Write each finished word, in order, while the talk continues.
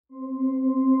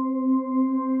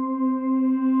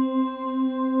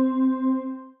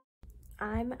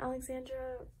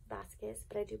Alexandra Vasquez,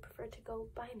 but I do prefer to go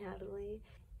by Natalie.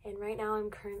 And right now I'm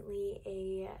currently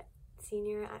a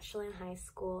senior at Chelan High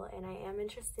School, and I am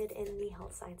interested in the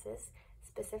health sciences,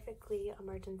 specifically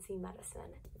emergency medicine.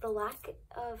 The lack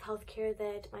of healthcare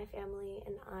that my family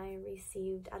and I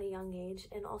received at a young age,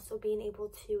 and also being able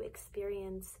to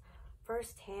experience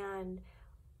firsthand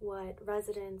what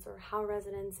residents or how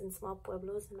residents in small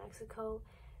pueblos in Mexico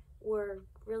were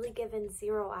really given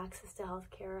zero access to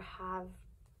healthcare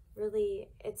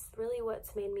it's really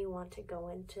what's made me want to go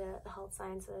into the health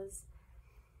sciences.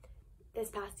 This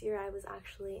past year, I was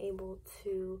actually able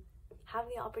to have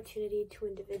the opportunity to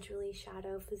individually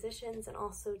shadow physicians and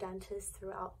also dentists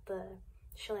throughout the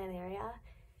Chelan area,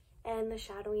 and the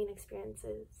shadowing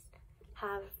experiences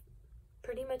have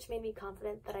pretty much made me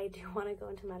confident that I do want to go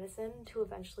into medicine to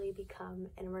eventually become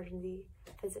an emergency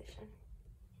physician.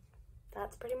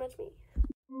 That's pretty much me.